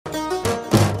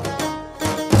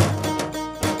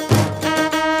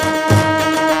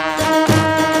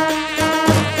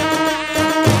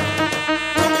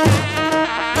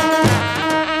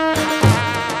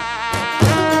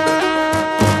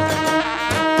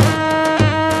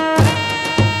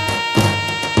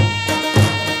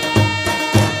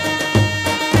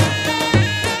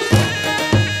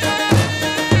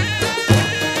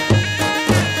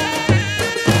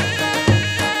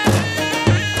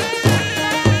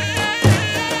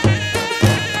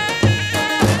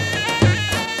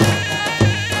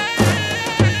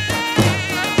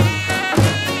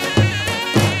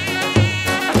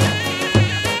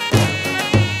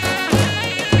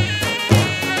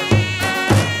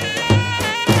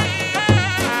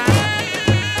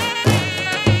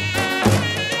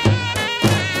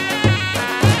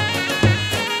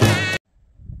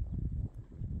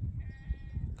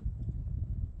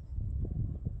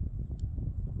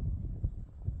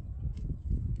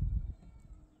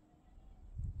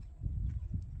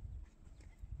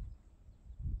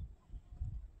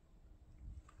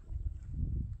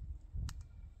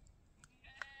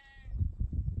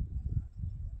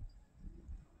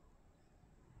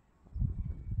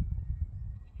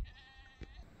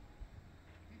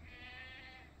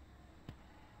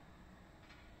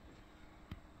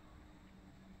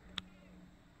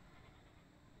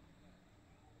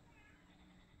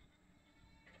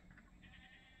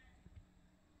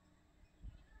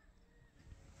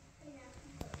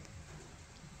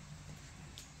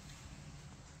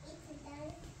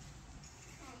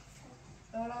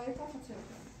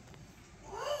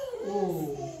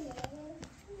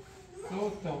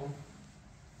Sotto.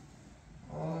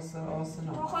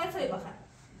 آسنا. خواهد توی بخیر.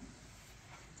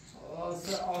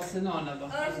 آسنا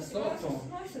نبخیر. Sotto.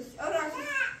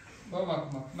 Bak.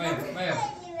 Mer.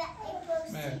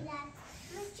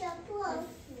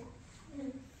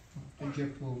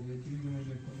 Ceppo, vedi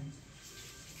ceppo.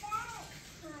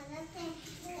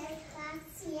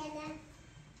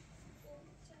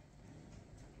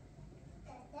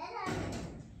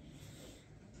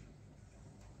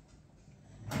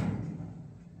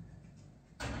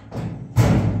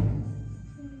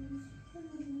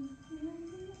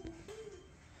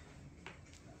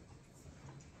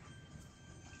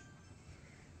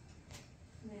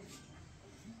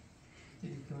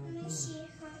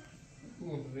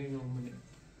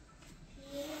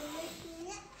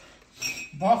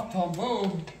 Wachtam, wo?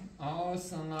 Oj,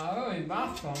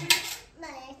 wachtam.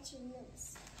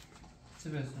 Co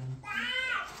wiesz?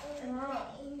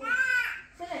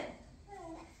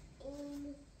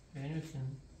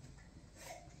 Beğeniyorsun.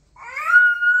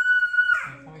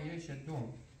 Fa yeşil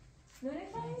dom.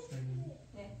 Ne koyayım?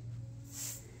 Ne?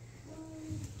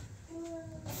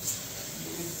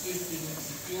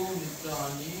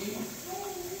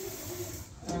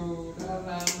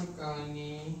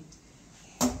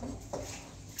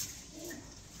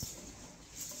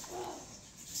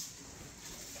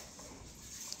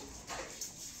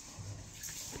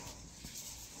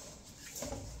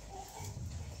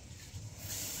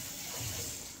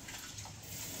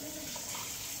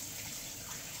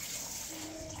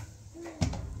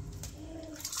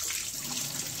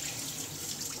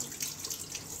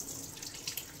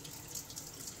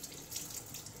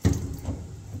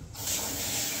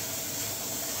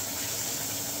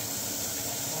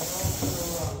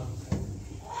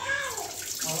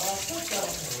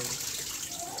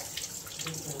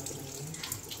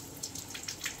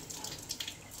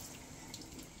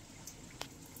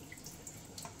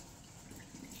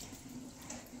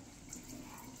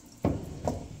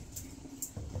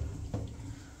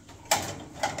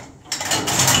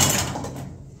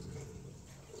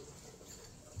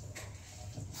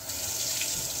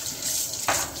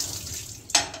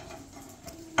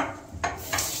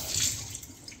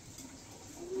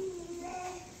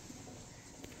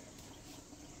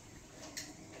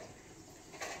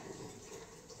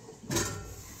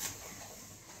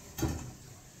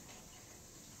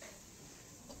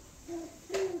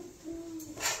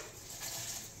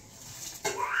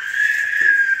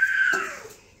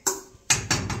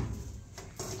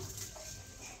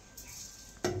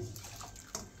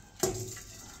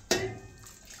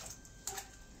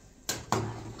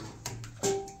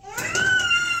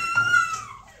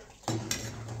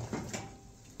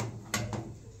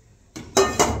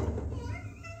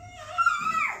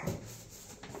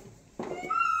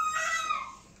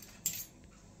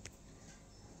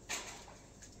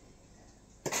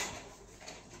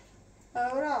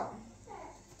 Ahora.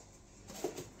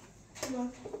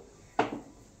 No.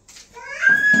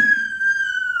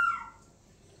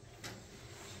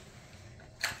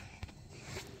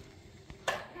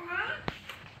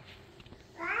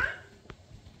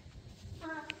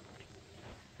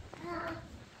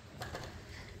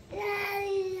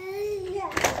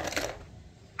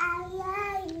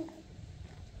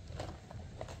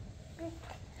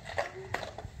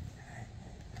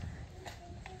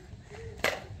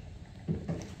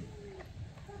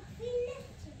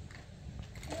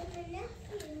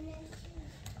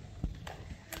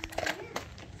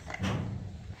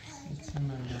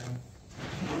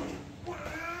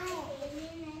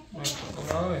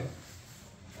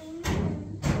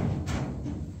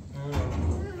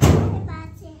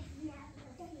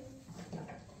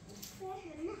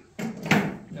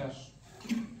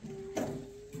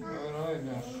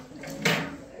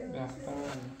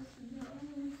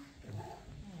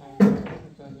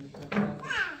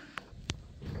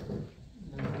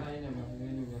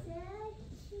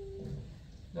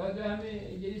 داده همه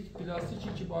یه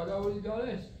پلاستیکی که بالا آوردی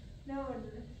دارش؟ نه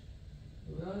آورده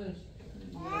دارش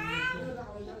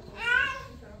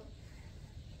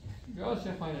بیا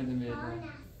چه خواهی نده میده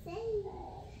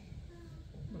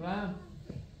برم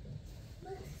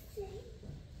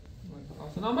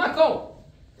سلام مکو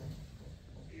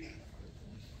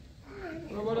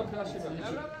برو بالا پلاشی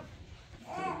برم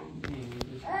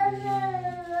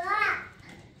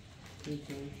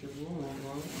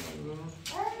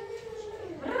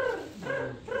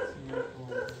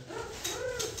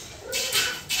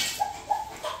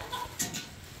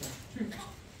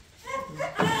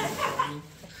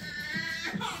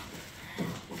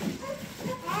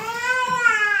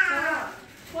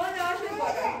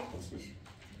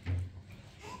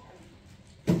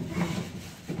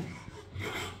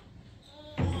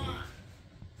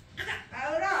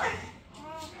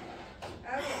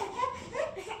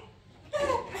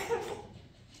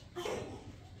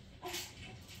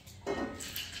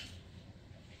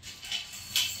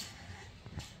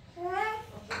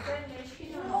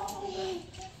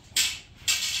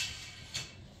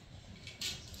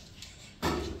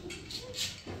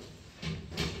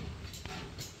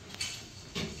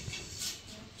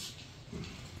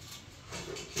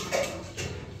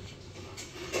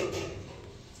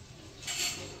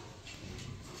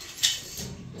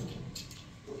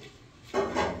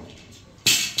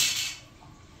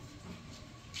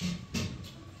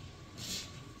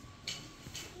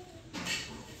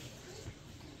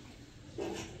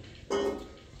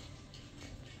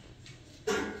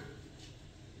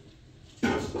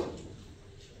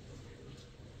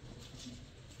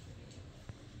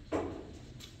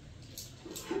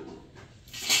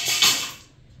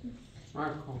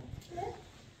Marco.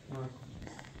 Marco.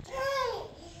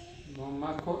 Non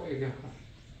Marco e Gaha.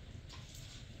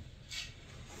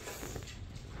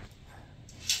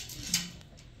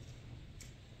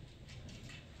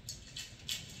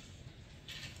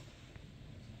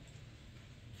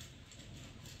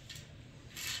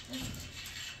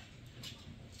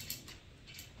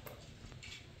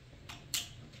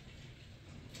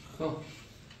 خب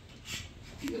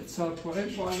یه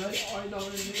سرپای بالای آینا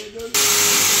رو نگه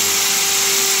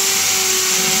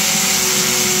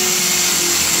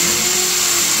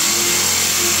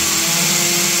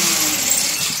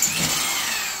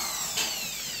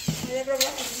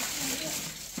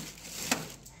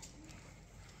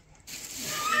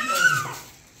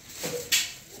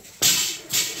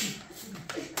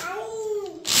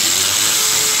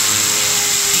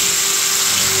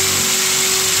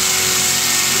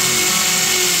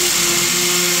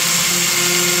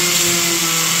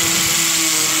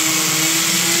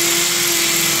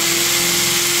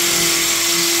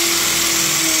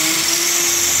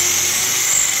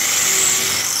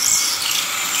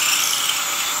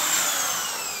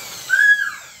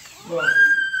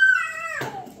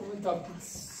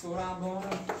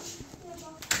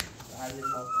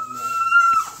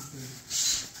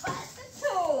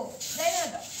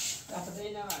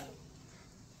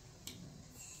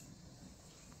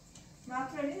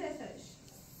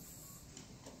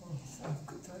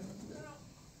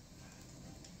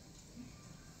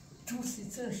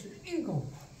真是运动。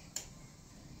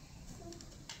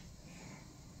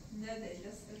نه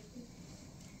دیگه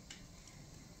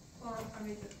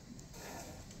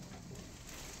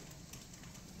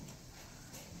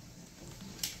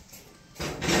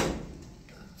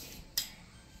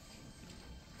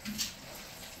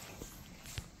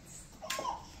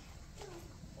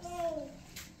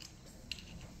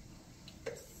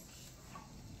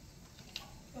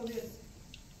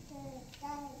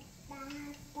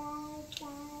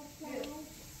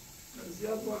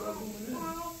زیاد بالا بمونه.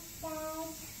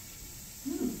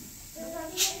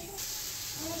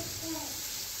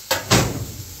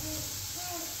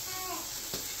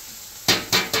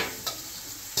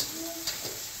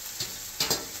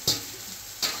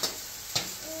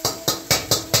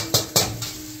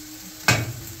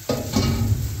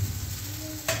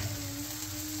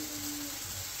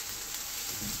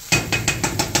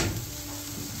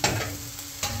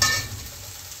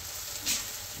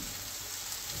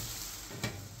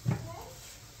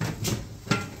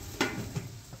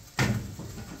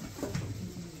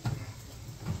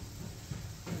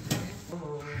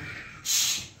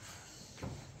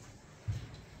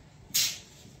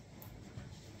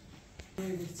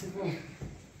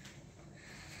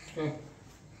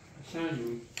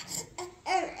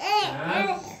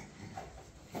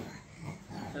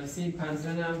 این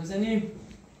پنجره هم بزنیم.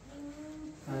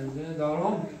 پنجره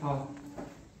دارم. ها.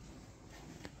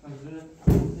 پنجره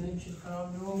بزنیم چی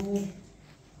خراب نمون.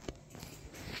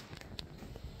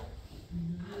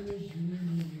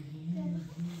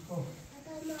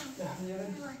 تحلیره.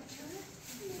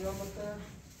 یا بطر.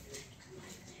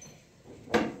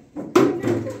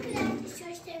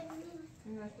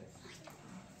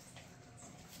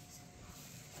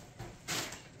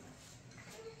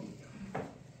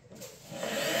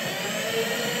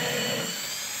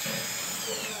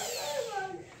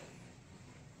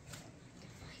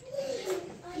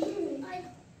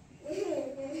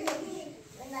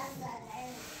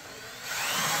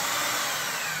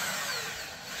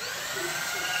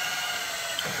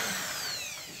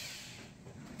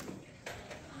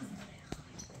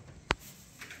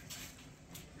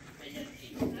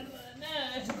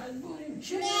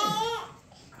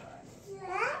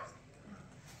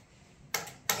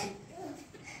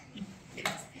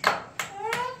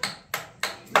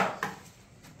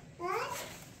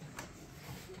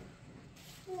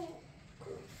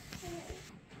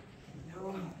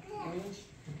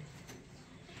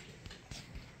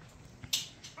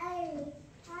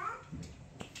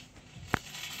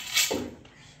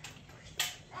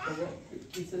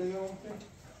 Pizza de meu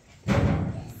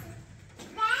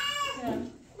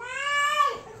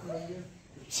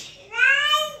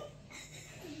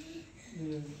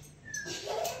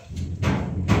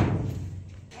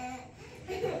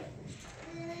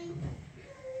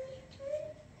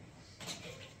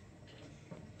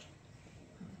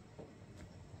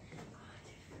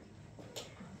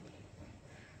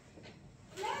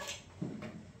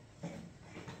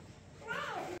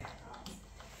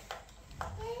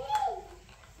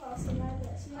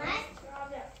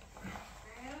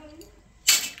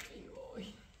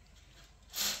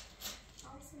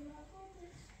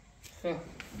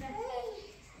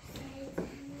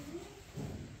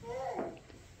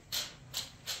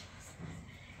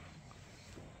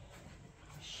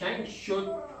قشنگ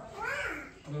شد.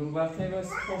 رو وقتی باید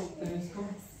پست تمیز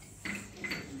کن.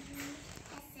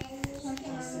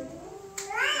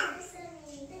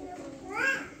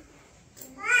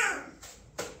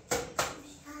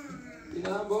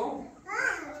 دیدم با؟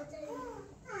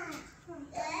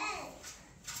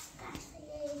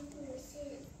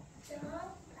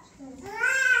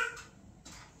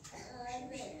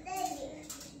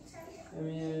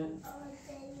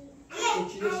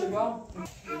 چی داشته با؟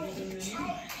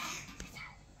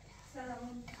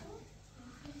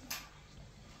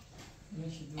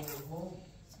 میشه دو ها؟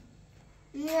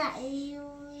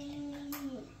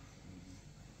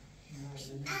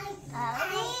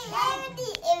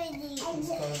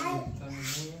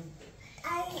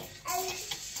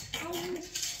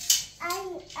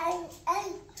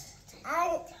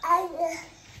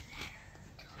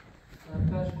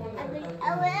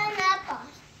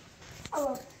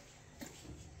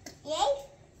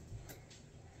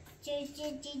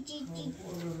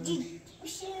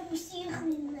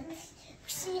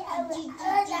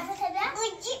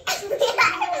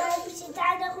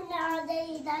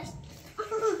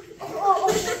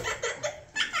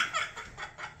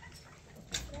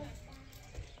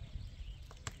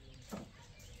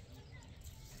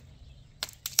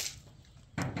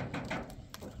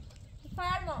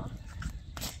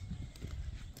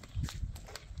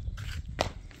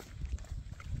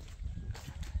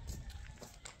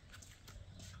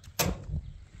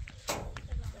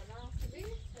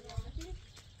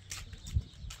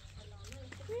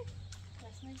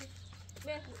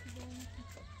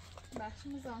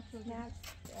 Başımız altında.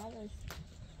 Evet.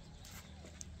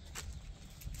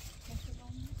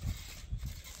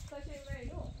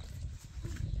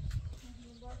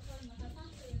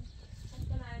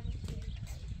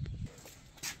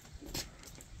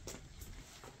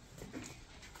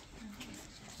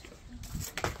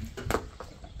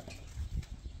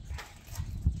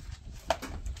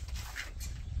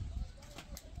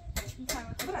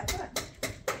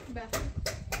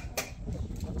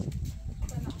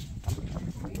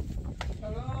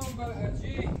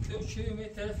 شروع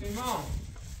طرف ما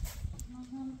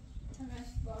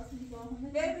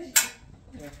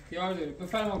اختیار داری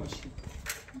بفرما بشید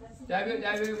در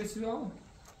بیار بسید ها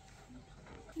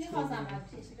میخوا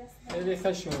زحمت کشی خیلی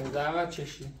خشونه زحمت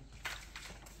کشی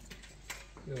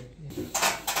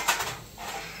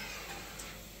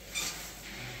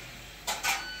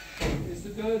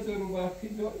بسید داره رو وقتی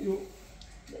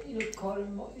اینو کار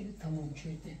ما اینو تمام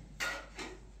شده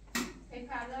ای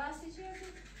پرده بستی چی هستی؟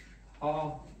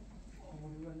 ها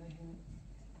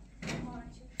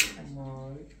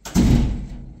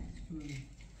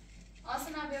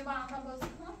آسنا بیا با هم بازی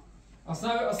کن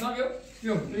آسنا بیا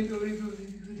بیا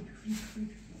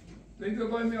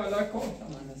باید می آلا کن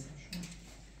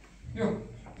بیا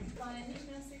بانه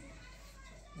میشنسی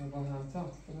با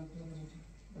همتا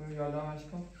یادا هش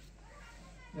کن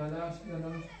یادا هش بیا دی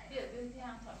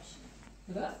همتا بشین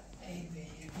بدا ای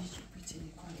بیچ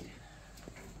بیچنی کنی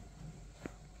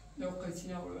لو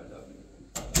قیچی نبرو بدا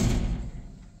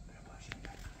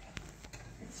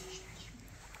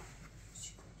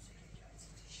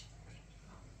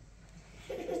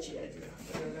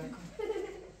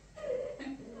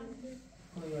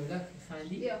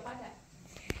بیا خاطر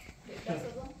دست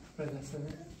دو دست دو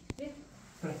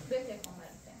بته کن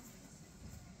برسه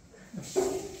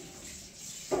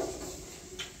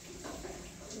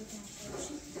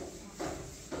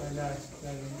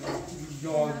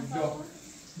یا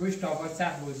بوش تا با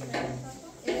سخت بازی میکنی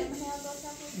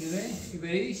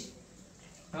بریش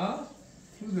ها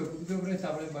بودو بره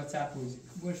تا با سخت بازی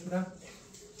بوش برم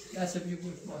دست بی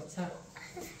بوش با سخت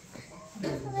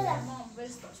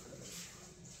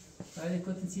ولی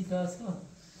کتن سی تاست کن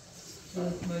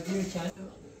ما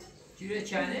جیره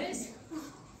چند است؟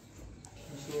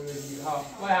 ها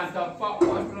باید هم تا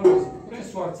باش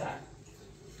برای سوار سر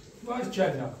باید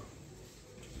چلا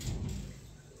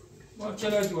باید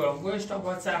چلا جورم باید تا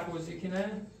باید سر بازی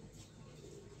کنه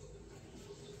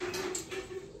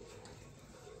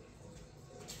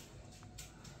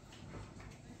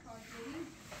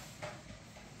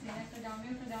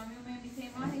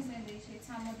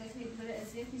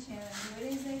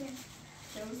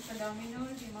قدامی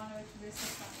نور دیمان رو تو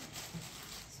بسیار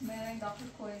سمیرن داخل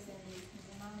کوه زندگی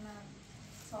کنیم من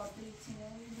ساعتی چینه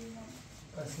دیدم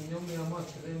پس اینو میام ها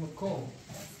چه داریم کن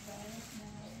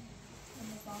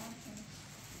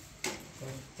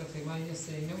تقریبا یه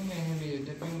سینو مهمه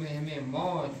ده بیو مهمه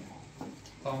ما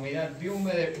فامیلت بیو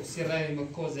مده اسی رای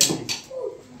مکو زندگی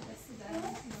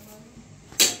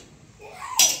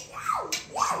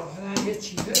حالا یه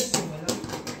چیزه سومدم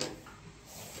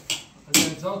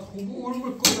زاد خوب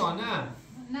اون بکن یا نه؟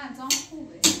 نه جام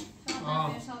خوبه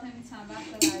شاید نمی‌شد چند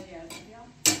وقت برگرده بیا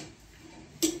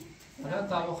حالا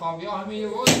تابو خوابی ها همه یه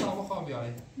بود تابو خوابی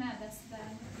های نه دست در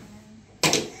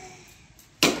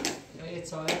یا یه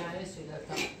چای نهیست شده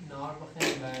تا نهار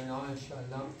بخیم و نهار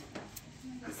انشالله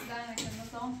دست در نکنه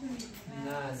جام خوبی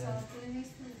نه ساعته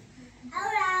نیست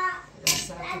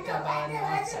ساعت تبر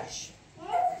نهارسش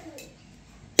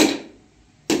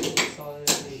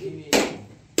ساعت بگیمی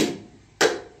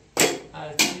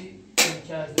هرچی این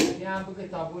کرده بگی هم بگه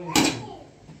تابو این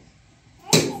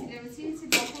چی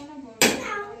باخونه برده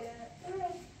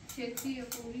چتی یا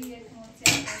پوری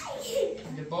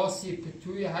لباسی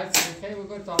پتوی هر چی بخیر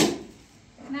بگه تا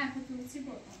نه پتوی چی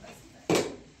بردم بسیده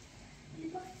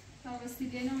تا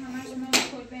بسیده اینو همش من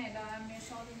کل بین دارم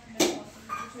میشاد من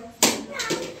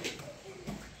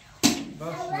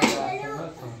باشه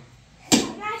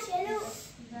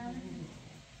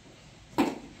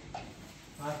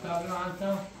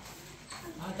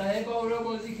انت هی با او رو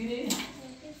بازی کنی؟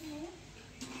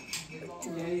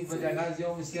 یعنی با دقیقه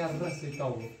زیاد بسیار رسته تا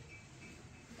بود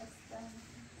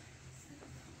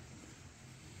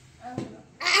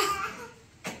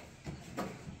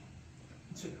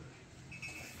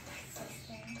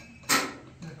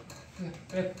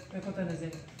بکن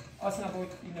نزدیک آسنا بود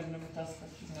این نبینه متاسفه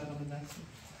چیز نبینه نکسی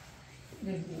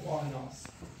نه او آهناست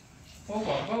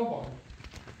بابا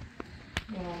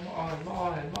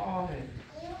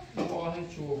ما آهن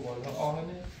چوب بالا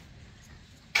آهنه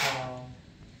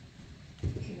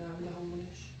چی نمیده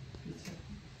همونش پیتزا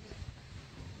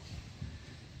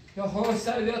یا خواه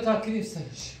سر بیا تا کریم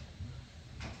سرش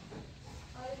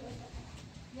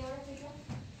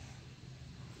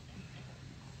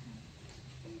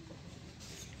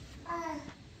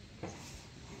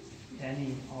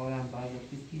یعنی آرام باید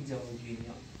پیتزا و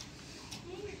جینیا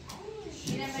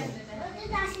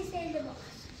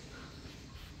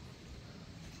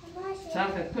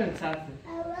صرفت کن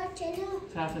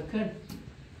صرفت کن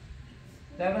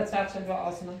دابا صرف شد و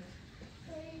آسنا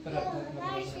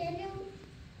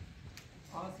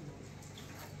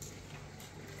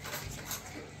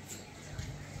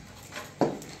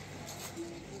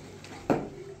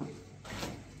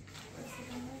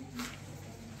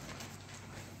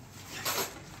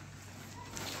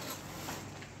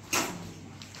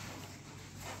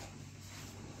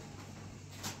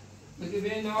بگه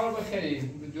به نهار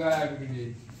بخریم به دو عرب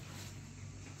بگید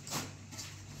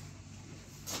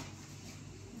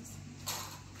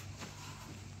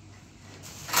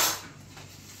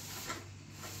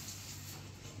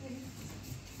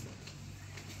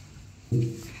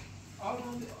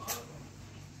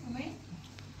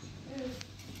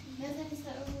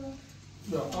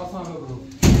آسان بگو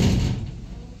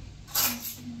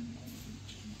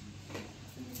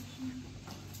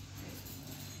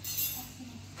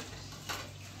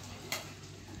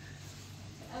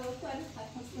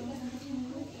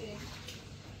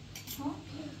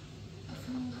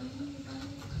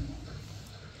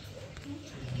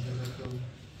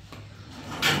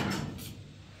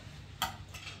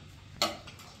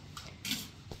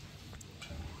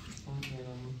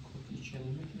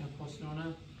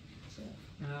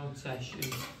session.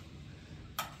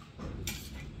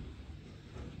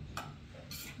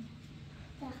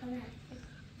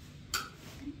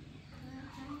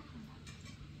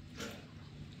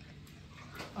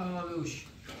 Już.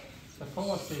 Za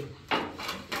pomocy.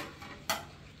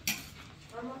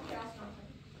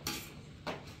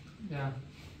 Ja.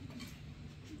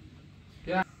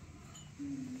 Ja.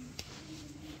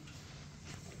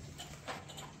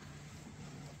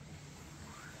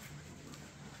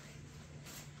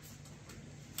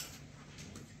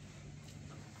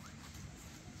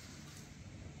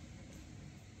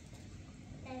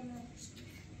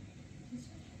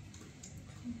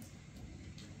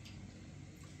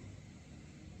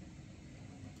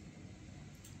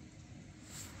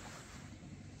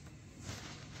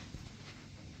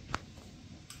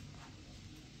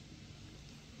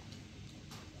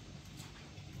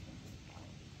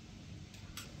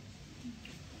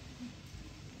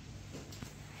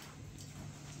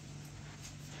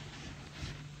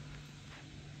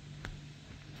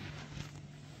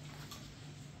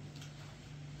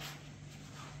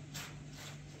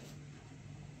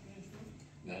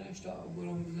 Beneš to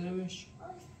budou znemeš.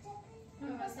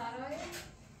 مسرای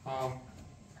ها.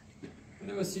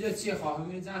 اینو وسیله چیه خواهم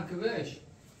میزنم که بهش.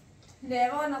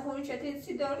 نه نخونی چه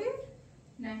چی داری؟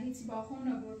 نه هیچی باخون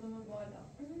نبردم بالا.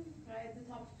 راید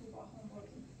تاپ تو باخون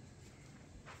بردم.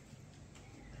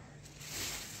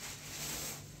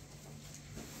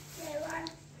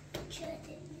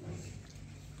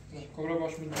 کبرا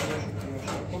باش من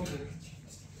باش.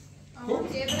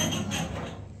 Ama diye bırak.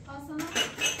 Al sana.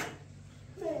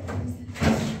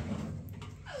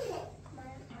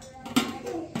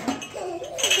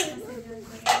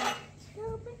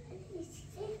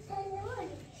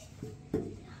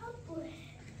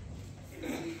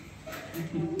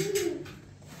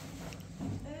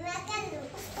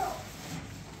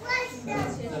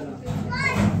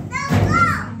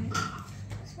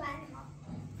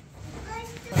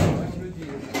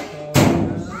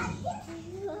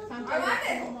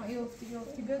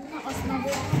 آسمان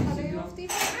برای رفتی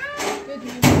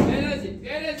بدون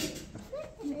بیارزی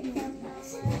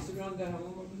سیگران در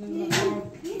همون بزنیم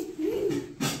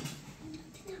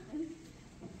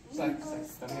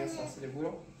سکس تمیه ساسیلی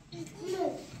برو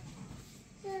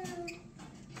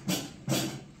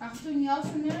تو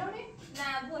نیازشون نرونی؟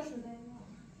 نه با شده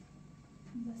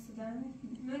دست در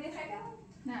نکنی نونی خیلی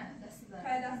نه دست در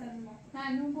خیلی دست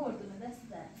نه نون بردونه دست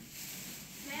در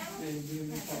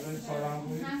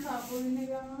نه تا بوری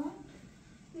نگاه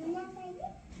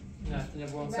نه تینه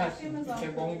با هم سرکی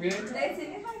که با هم بیه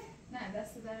نه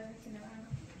دست در نکنه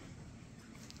برنامه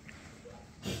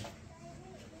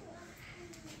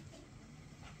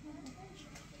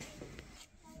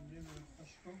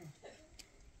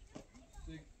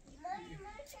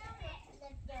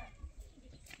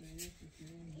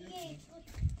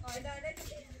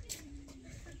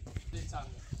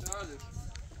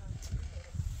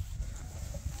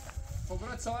خب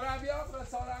برای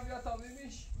ساره بیا تا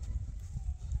ببینیش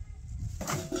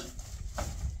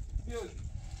بیا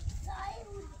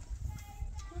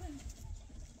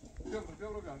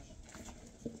برو بیاش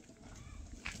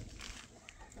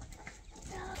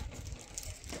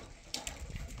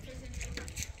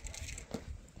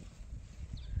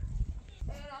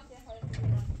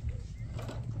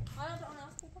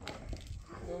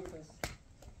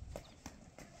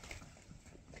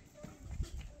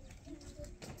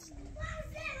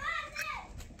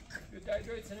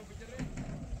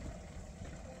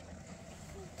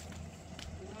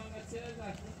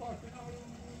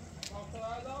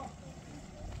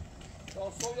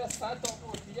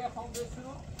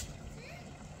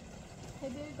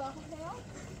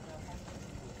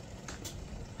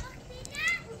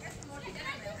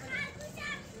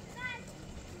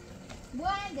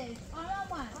Buendes, ahora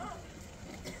más.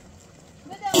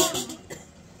 Vete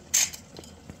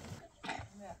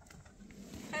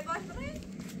خیلی باش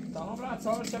برید تمام رد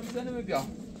سوار شب بزنیم بیا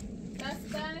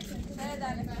دست در نکن خیلی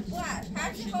داره باش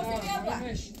هرچی خواستی بیا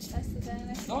باش دست در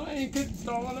نکن نه این که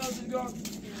تراول از بیا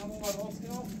همون راست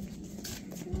کنم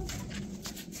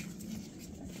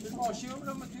به ماشی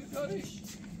ببینم توی داریش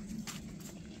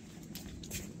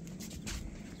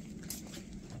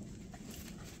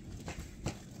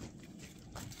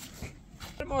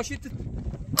ماشی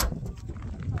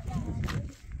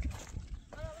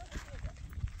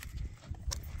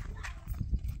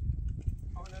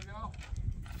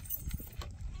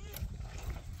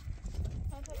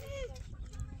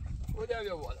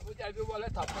بیا بالا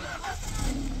تاپا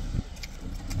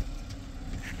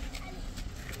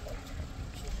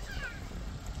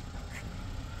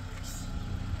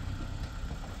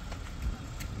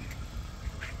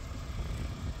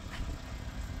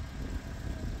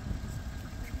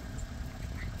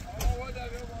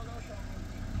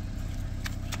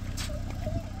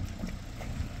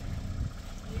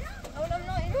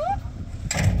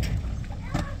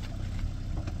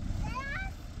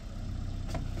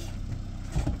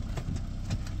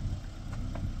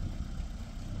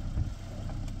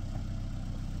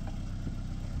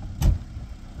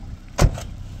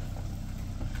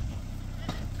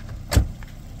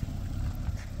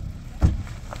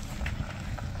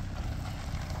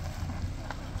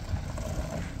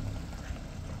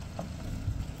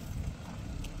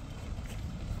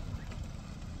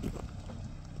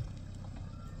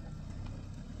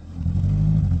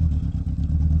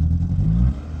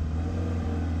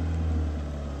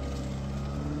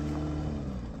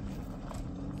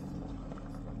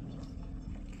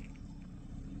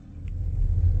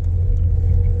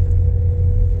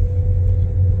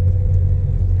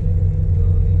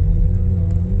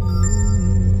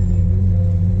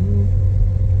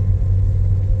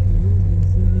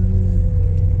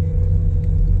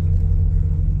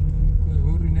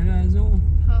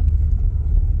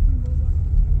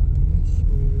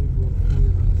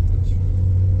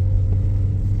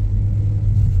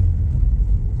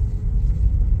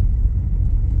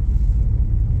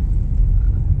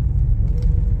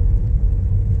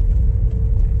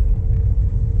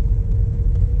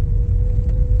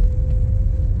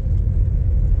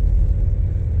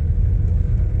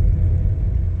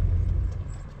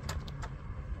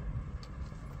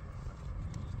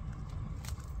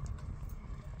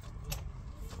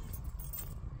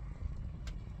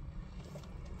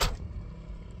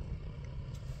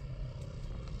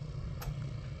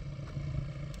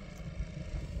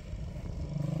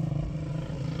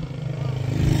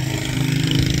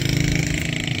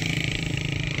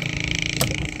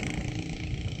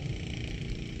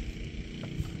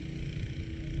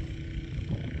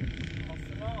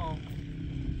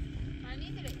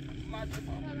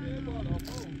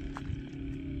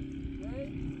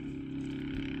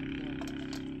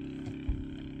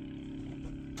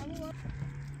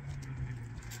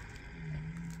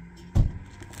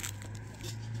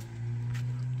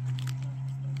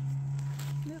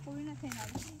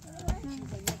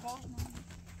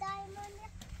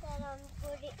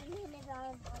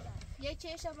یه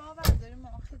چشم ما برداریم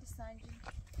ما خیلی سنگین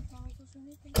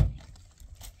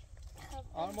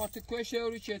آرمان تو کشه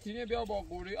رو چتینه بیا با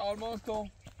قوری آرمان تو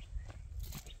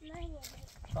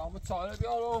شامو چاله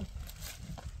بیارم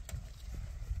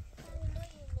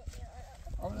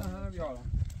همه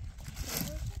بیارم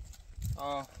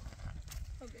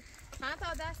من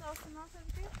تا دست آسمان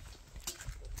سمتی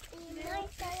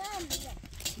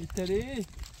ایتری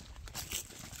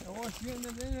یواش بیان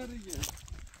نده دیگه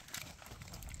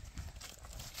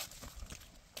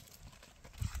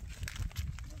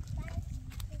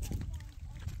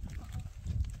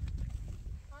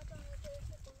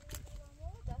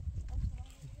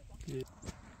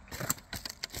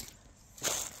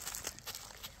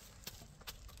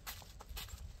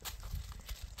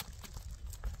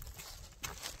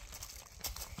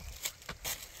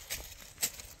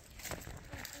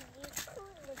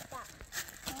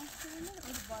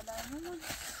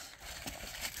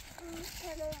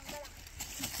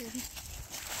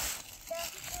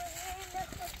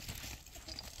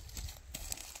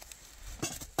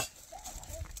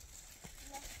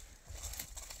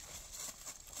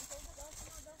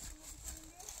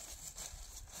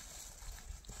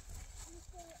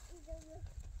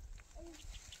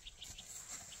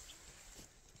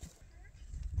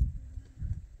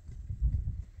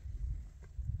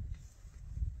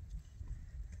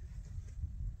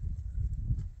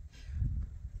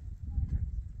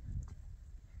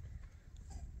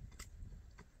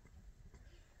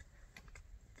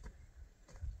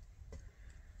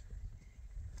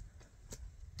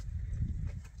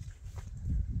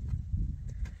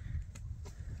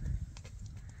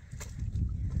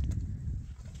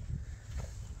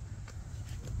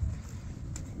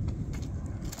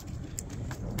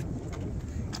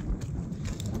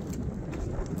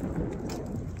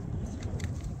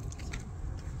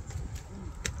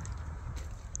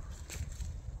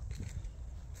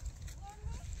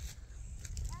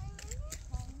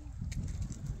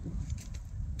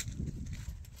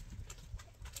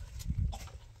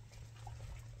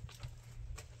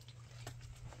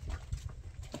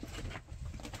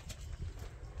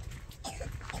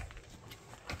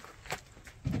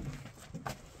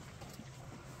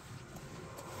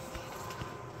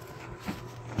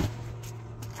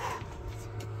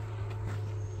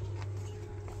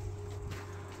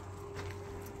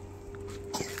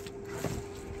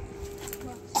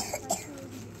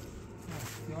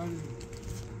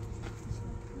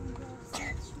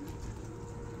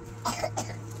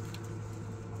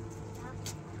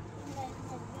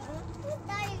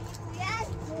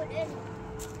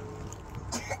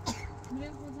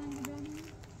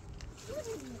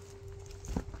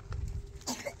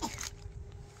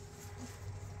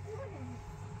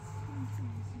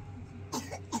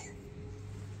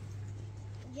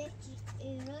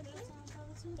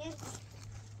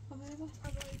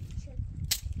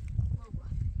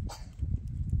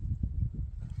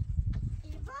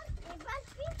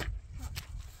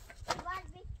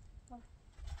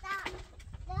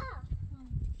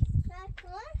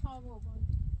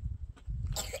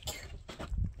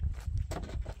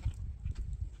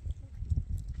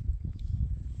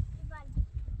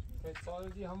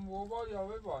سالگی هم وہ بار یا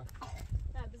وی بار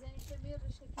نه بزنی که بیر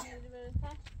بشه که میری بره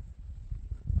تر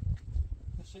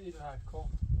نشه ایر هر که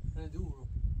ندورو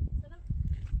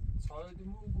سالگی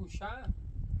مو گوشه نه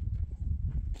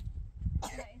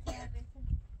این خیلی بهتر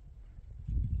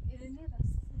ایره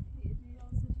نیرست ایره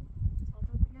یازده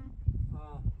سادا بگن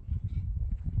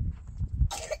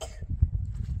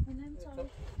نمیتونم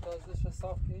تازدش رو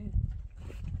صاف کنی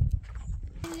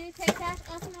یه تکش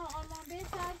آسان آلمان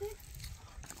بیت کردی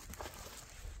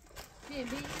بیا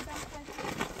بیا این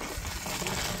دفتر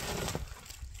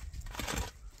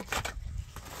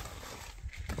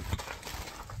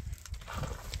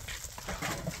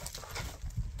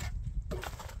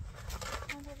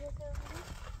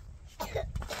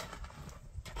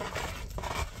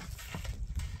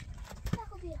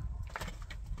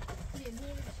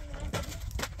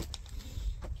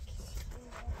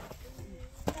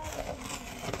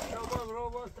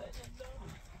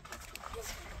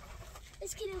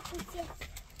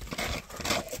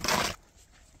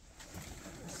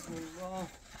بسم الله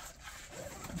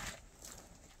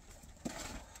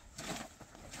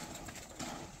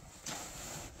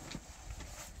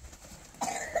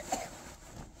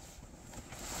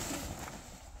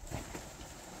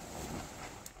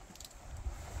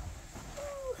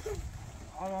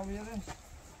آرام بیاره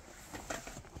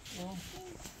آره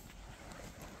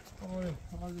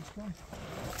حالش کن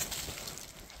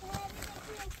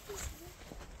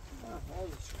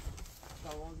حالش کن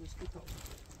دوازش کتاب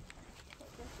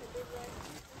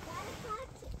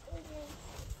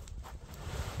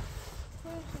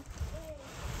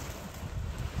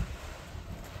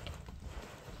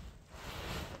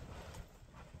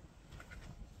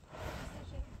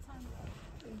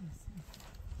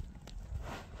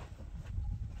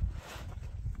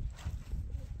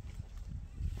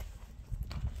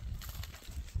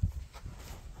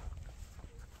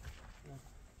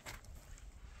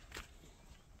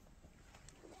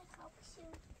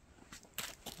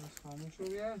خاموش رو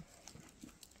بیار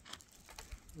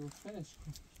روشنش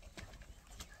کن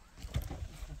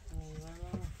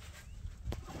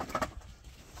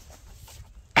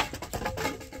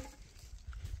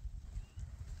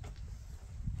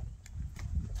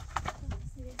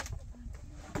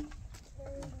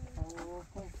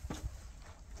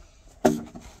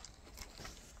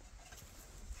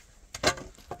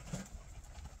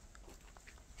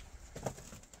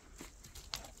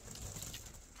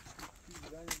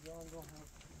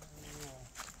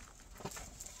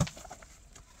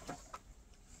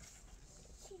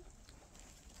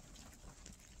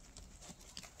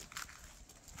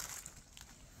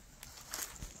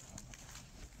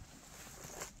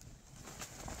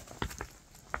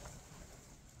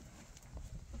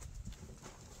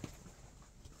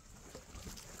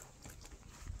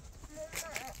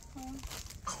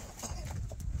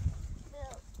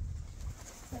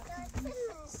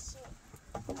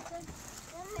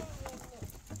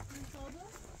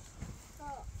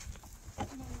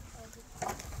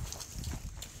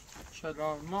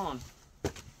شلارمان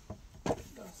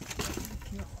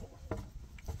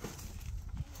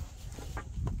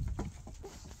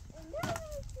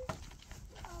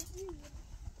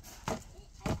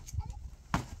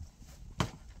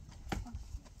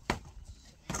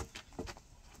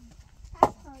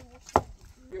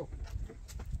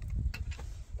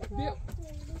بیا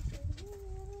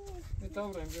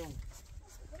بتاورم بیام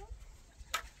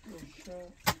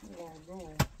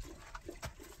شلارمان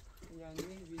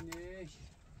یعنی بینش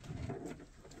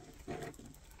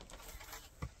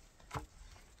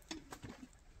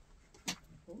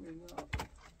خب اینا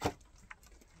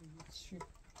چی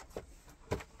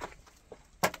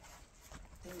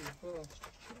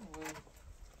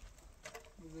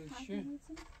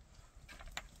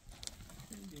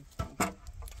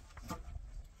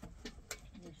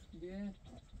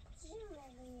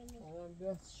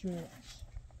چی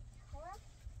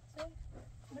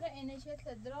برای اینجا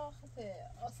تدراخ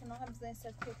آسنا هم بزنی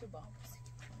سر تو با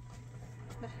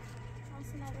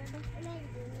آسنا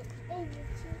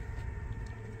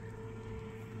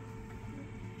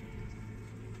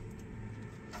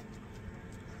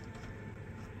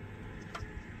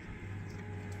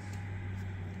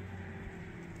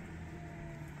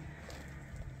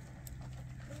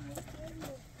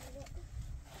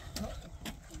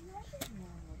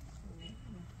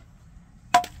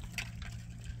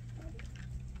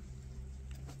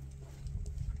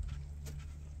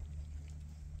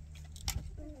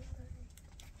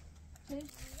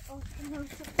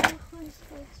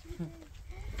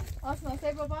آسمان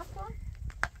سعی با باز کن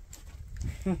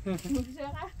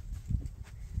چقدر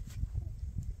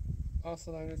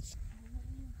آسمان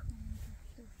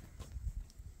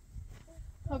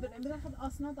خب بریم خود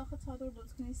آسنا داخل چادر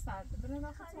درست کنی سرده بریم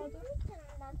داخل چادر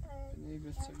نی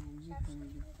بچه موزی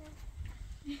کنید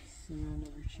سیمانه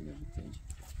بچیده بتنج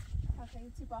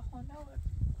آخه چی با خونه و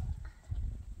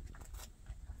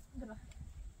بریم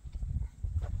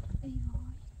ای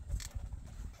وای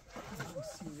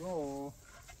سیگا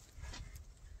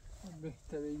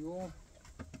بهتره یو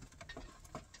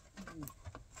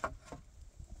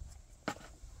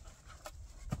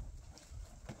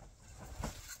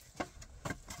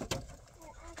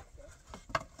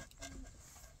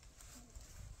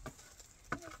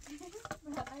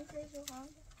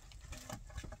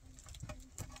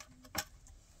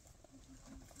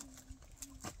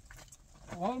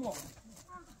Alma.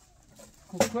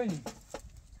 Kukkani.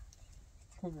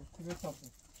 Kubbe tapu.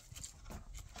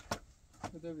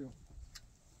 Kubbe bio.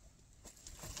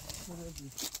 Kubbe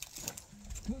bio.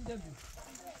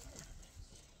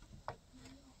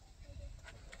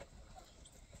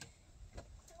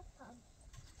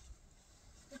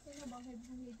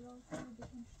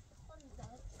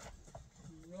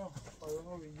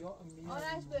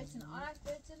 آرش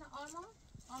بچین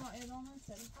آما ایران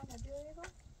سری خواهد بیایگا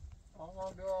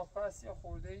آما بیا پس یا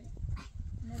خورده ای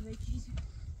نبکید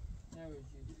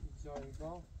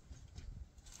جایگاه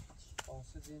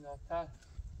قاصدی نتر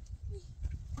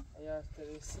اگر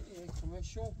ترسی کمه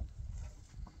شو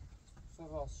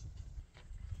راست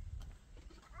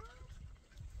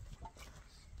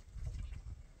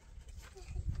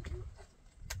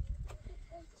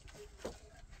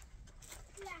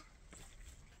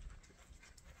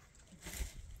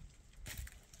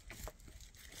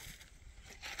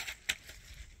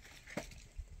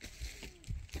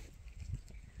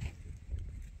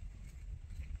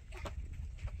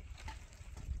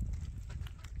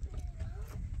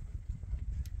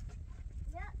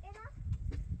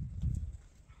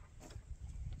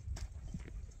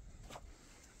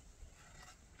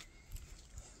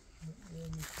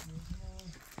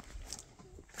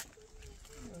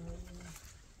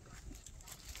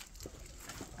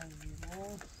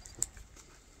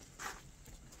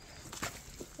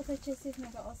چه سیف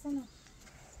مگه آسانه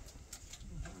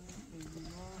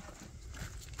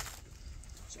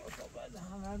چه تا بعد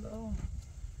همه دارم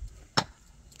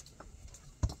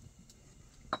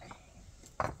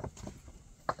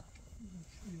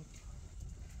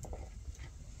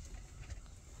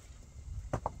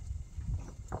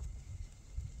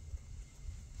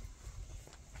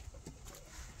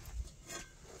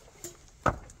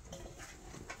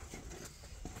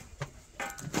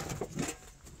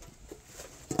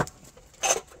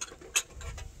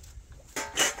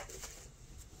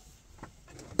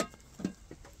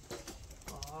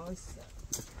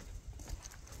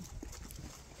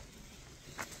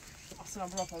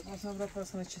Sam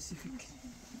rapaz na Pacific.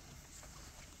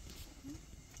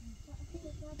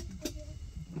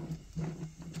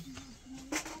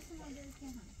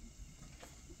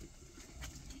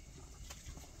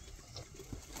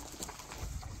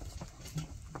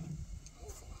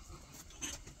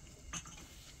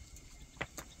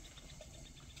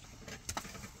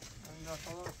 Ainda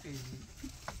falou que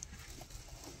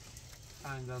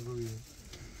ainda ruim.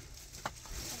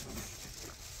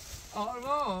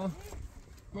 آرما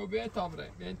با بیای تابره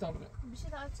بیای تابره میشه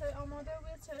داد چای آماده و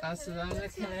بیاد چای اصلا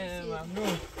نکنه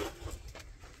ممنون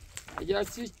اگر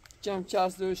چی کم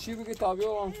چسبشی بگی تابیه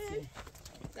و آمسی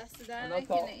دست در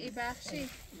نکنه ای بخشی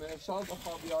مرشاد با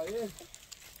خوابی آیه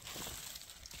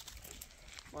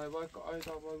بای بای که آیه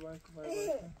تا بای بای که بای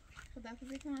بای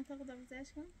خدافزی کن تا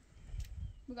خدافزیش کن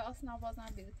بگه آسنا باز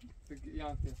هم بیرتی بگی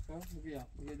یانتی بگی یا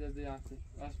بگی دزده یانتی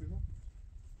باش بگو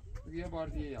بگی یه بار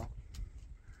دیگه یا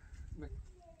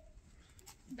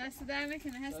دست در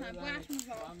نکنه حسن بخش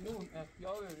میکنم ممنون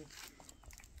اختیار ببین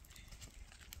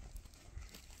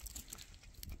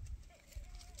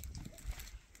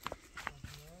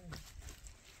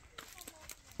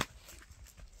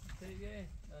دیگه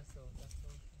دست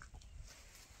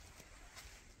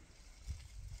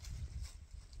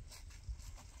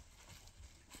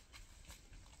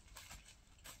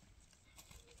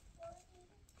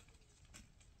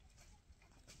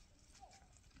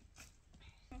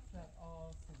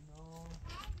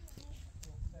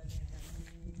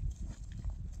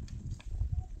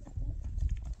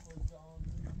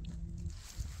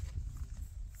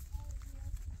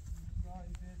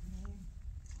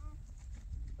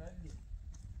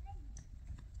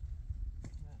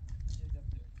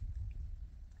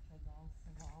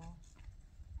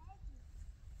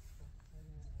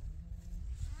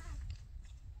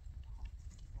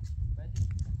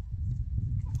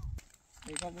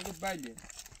بله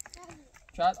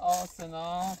شاید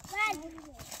آسنا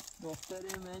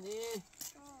دختر منی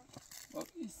با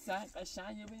این سنگ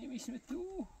قشنگ ببینیمش به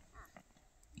تو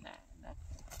نه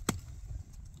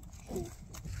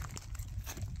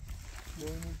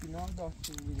ببینیم بینا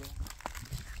داشتیم دیگه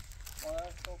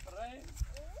باید سفره it's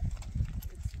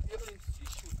feeling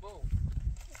شبو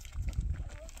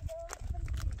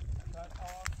شاید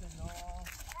آسنا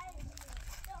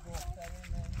دختر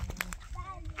منی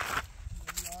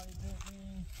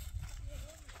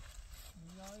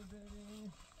میای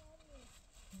بری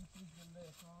پیشی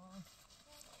زلیخا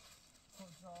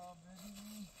کجا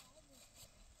بری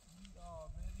بیا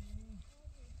بری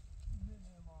دل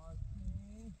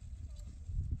ماکی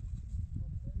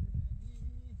دختری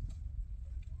بری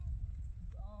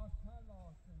دا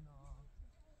کلاسنا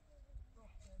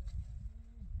دختری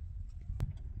بری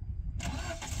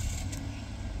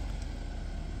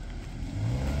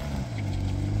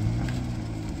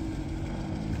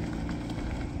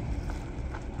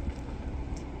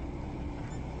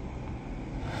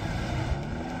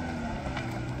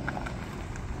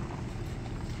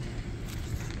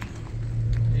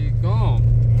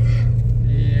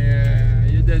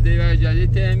جدی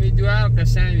تهمی دوار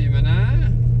قشنگ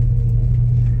میمونه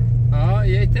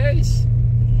یه تیش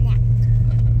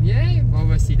نه با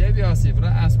وسیله بیاسی برای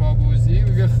اسباب بوزی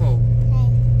بگه خوب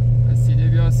وسیله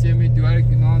بیاسی همی دوار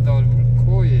که نان دار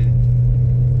کویه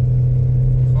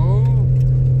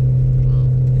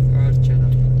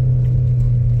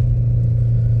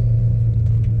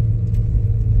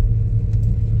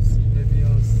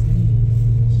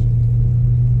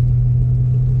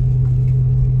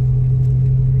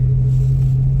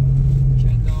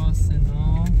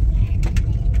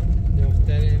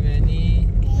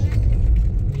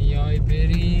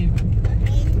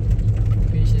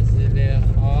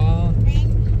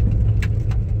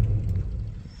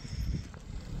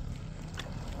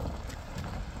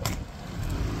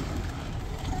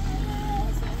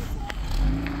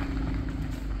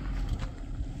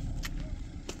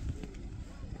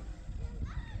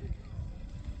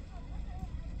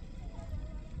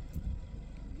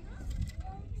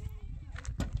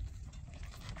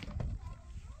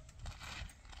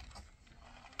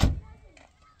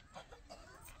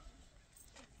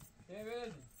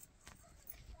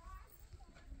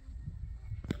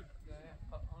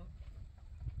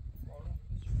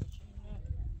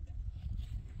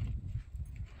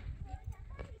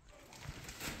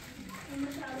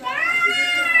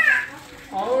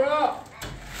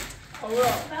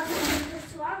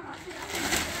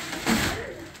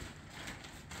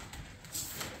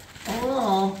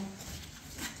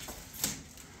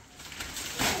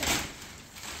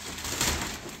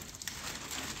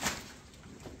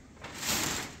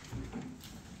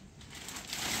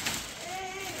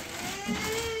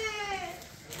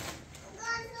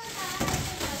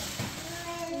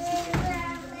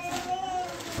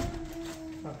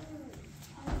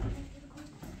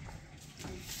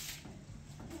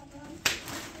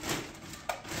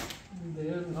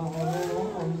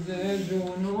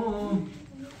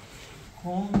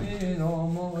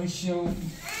很凶。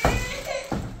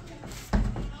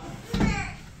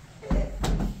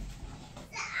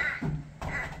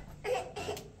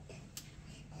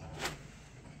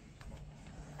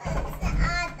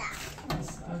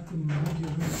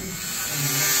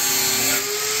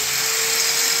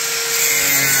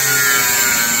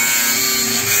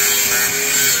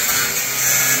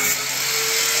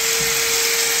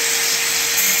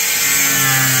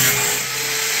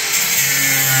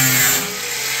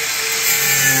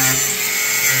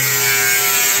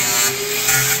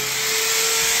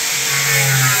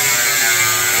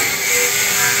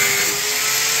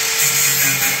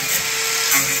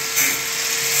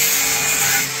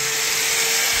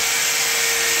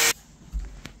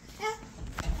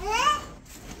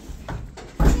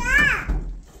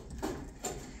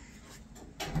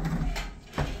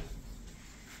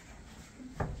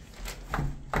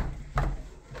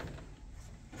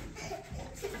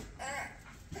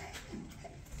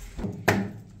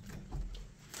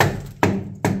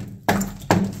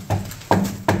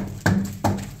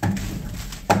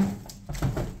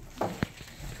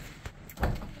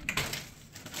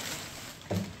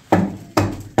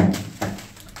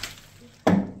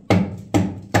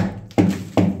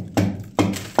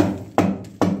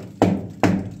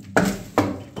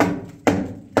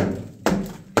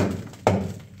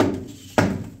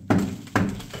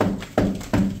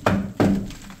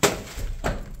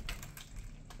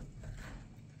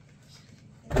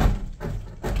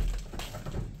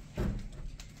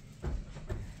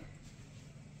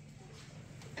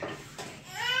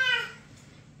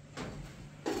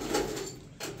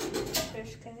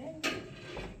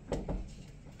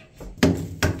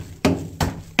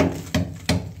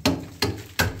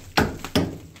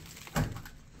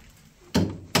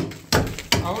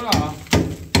Ahora.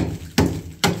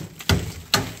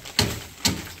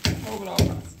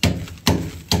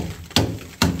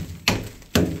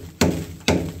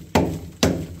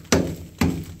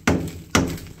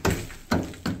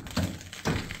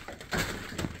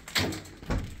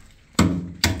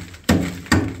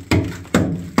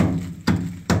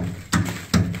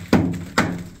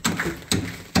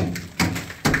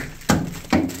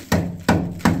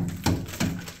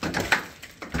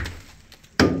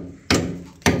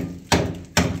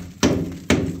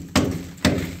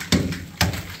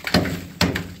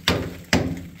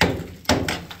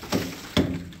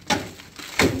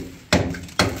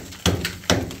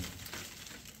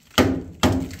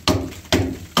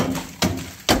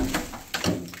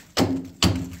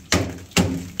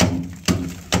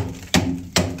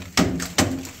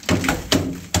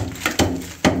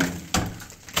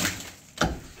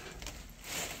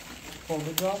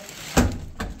 Drop.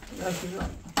 That's it.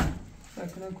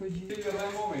 That's not good.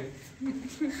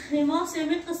 Vraiment, c'est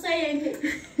mettre ça et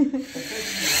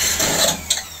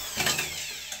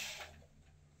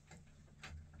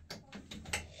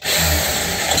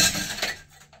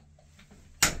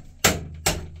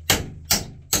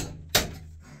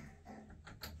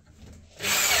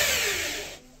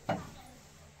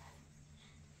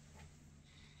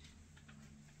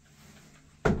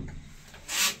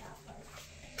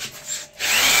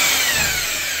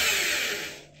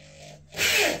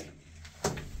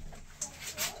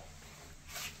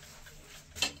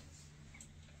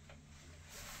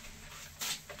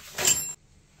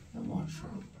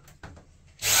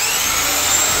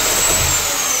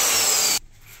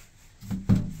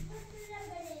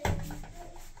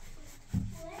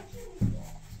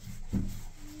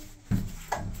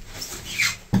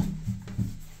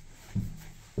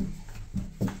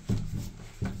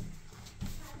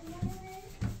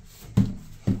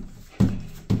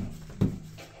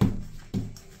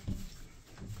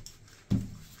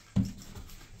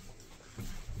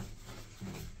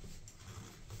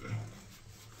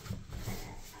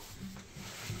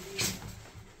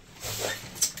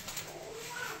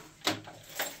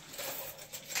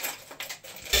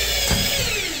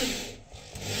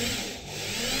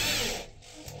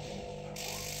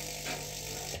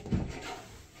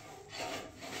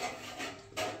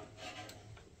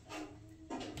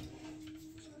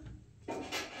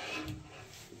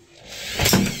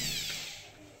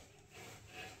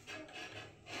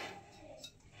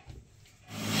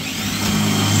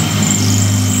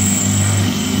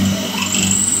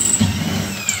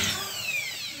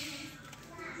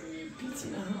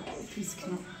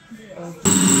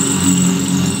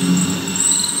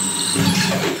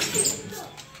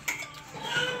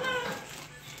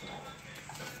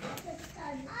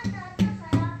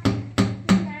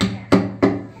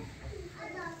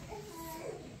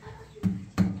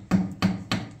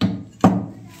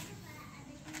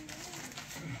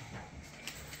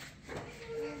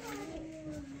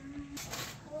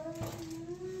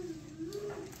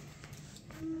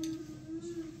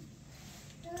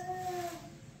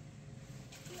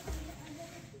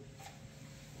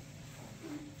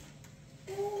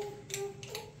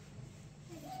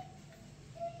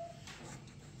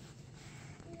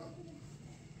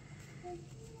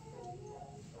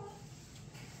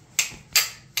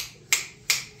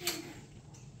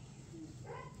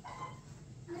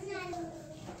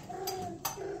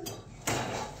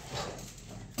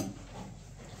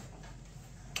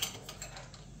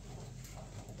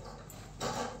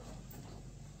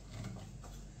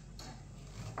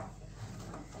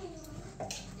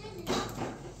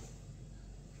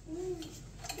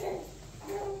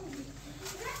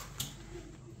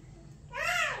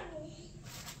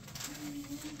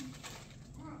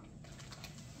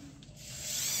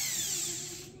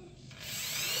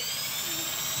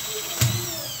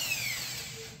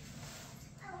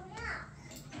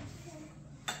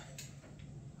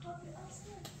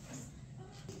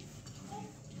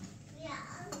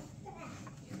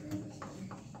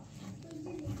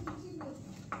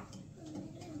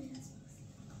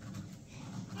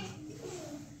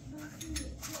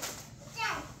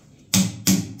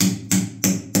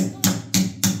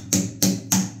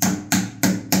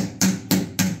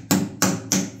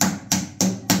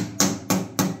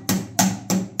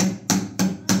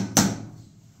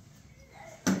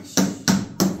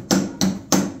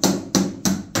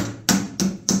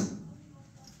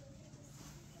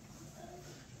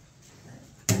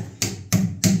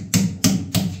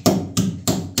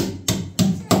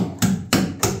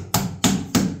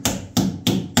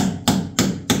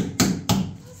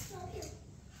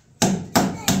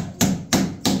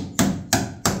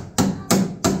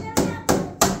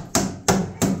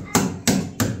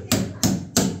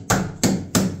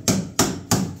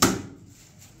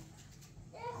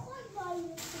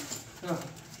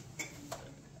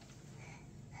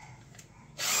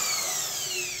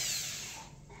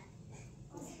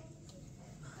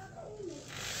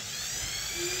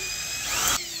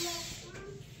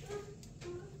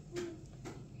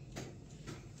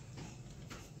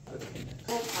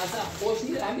اصلا خوش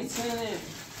نیست همین چنه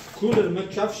کولر من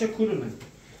کفش کولر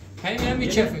همین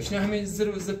کفش نه همین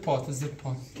زیر پات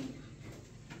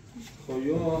خب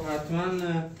یا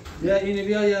حتما بیا اینو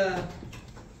بیا یا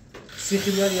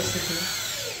سیخی بیا یا سیخی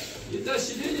یه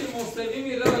داشتی دیدی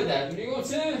مستقیمی راه داد میگم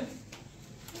چه؟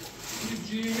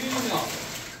 جیمی اینا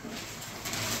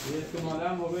یه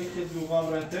احتمالا موقعی که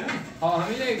دوغاب رنده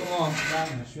همینه گمان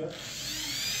برم نشود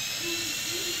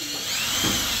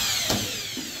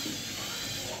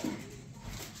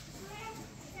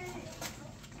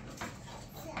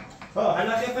خب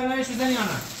حالا خیفه نایش بزنی یا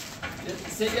نه؟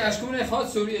 سیگه اشکونه خواد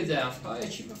سوریه دیم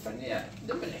چی بفنیه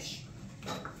دمنش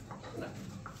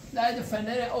نه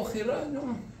دفنه آخیره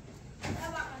نه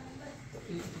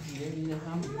جیمی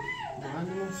هم دهن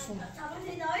نمسون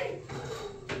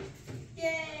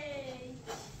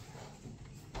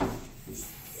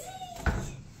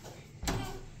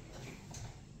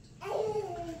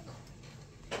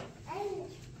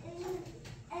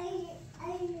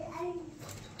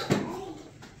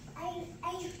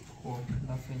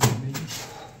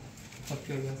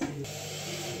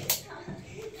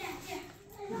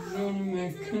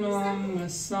ظلم کنم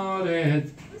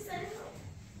سارد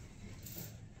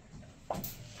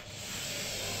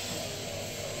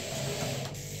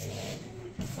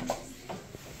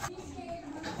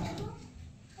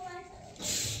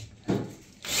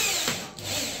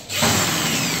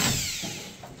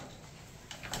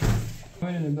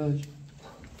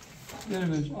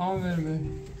Verme, al verme.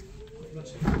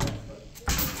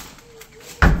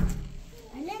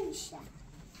 Öyleymiş ya.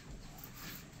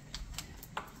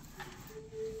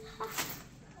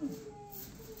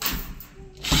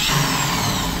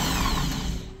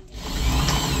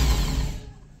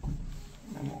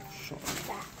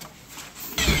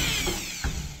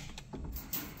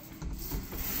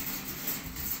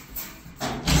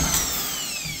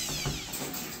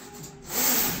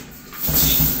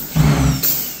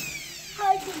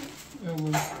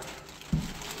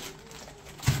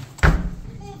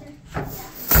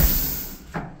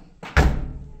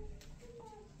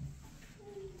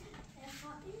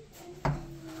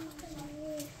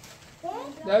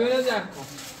 Davvero d'acqua.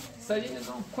 Salire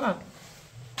non qua.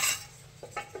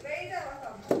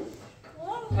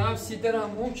 هم سیدرم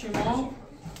موکی ما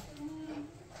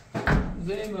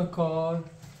زیم کار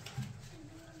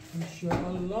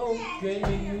انشاءالله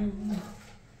گیم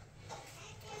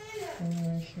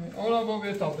اولا با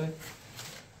بیتابه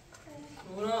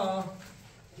اولا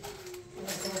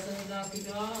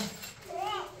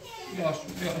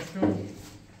بیاشو